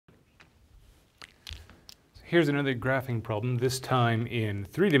here's another graphing problem, this time in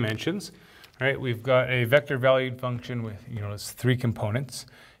 3 dimensions. Right, we've got a vector valued function with, it's 3 components.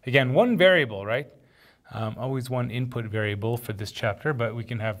 Again, 1 variable, right? Always 1 input variable for this chapter, but we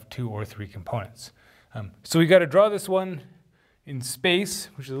can have 2 or 3 components. So we got to draw this one in space,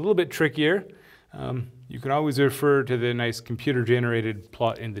 which is a little bit trickier. You can always refer to the nice computer-generated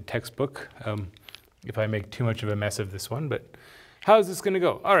plot in the textbook if I make too much of a mess of this one. But how is this going to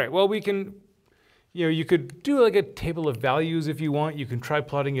go? All right, well, we can, you could do like a table of values if you want. You can try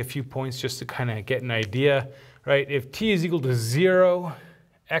plotting a few points just to kind of get an idea, right? If t is equal to 0,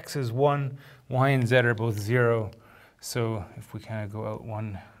 x is 1, y and z are both 0. So if we kind of go out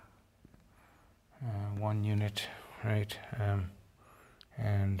one unit, right?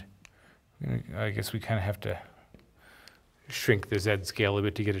 And I guess we kind of have to shrink the z scale a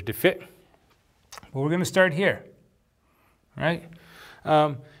bit to get it to fit. But we're going to start here, right?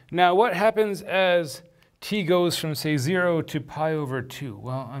 Now what happens as t goes from, say, 0 to pi over 2?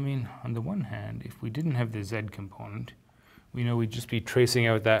 Well, I mean, on the one hand, if we didn't have the z component, we know we'd just be tracing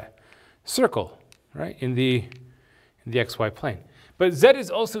out that circle, right, in the xy plane. But z is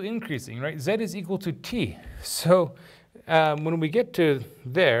also increasing, right? Z is equal to t. So when we get to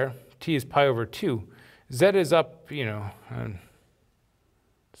there, t is pi over 2. Z is up,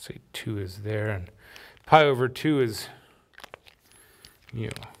 say 2 is there, and pi over 2 is,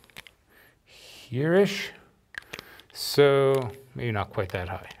 here-ish. So maybe not quite that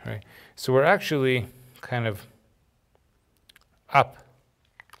high, right? So we're actually kind of up,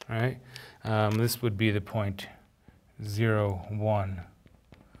 right? This would be the point 0, 1,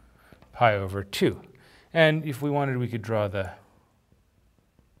 pi over 2. And if we wanted, we could draw the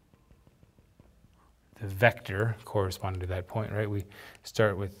vector corresponding to that point, right? We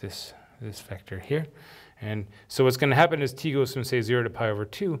start with this vector here. And so what's going to happen as t goes from, say, 0 to pi over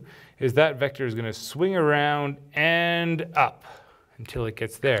 2 is that vector is going to swing around and up until it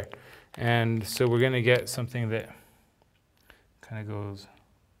gets there. And so we're going to get something that kind of goes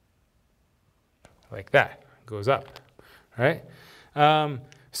like that, goes up, right?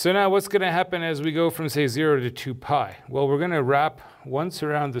 So now what's going to happen as we go from, say, 0 to 2 pi? Well, we're going to wrap once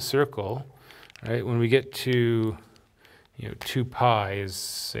around the circle, right? When we get to, 2 pi is,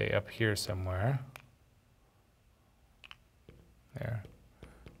 say, up here somewhere. There,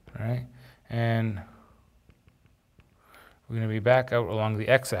 right? And we're going to be back out along the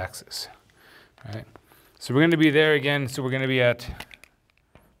x-axis, right? So we're going to be there again. So we're going to be at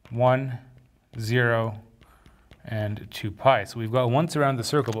 1, 0, and 2 pi. So we've got once around the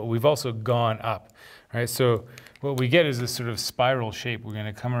circle, but we've also gone up, right? So what we get is this sort of spiral shape. We're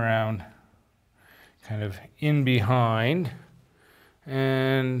going to come around kind of in behind,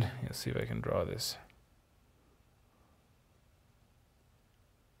 and let's see if I can draw this.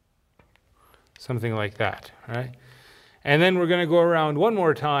 Something like that, right? And then we're going to go around one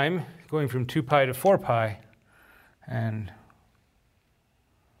more time, going from 2 pi to 4 pi, and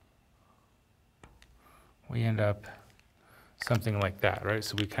we end up something like that, right?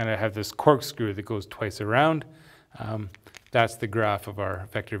 So we kind of have this corkscrew that goes twice around. That's the graph of our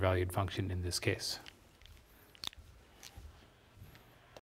vector valued function in this case.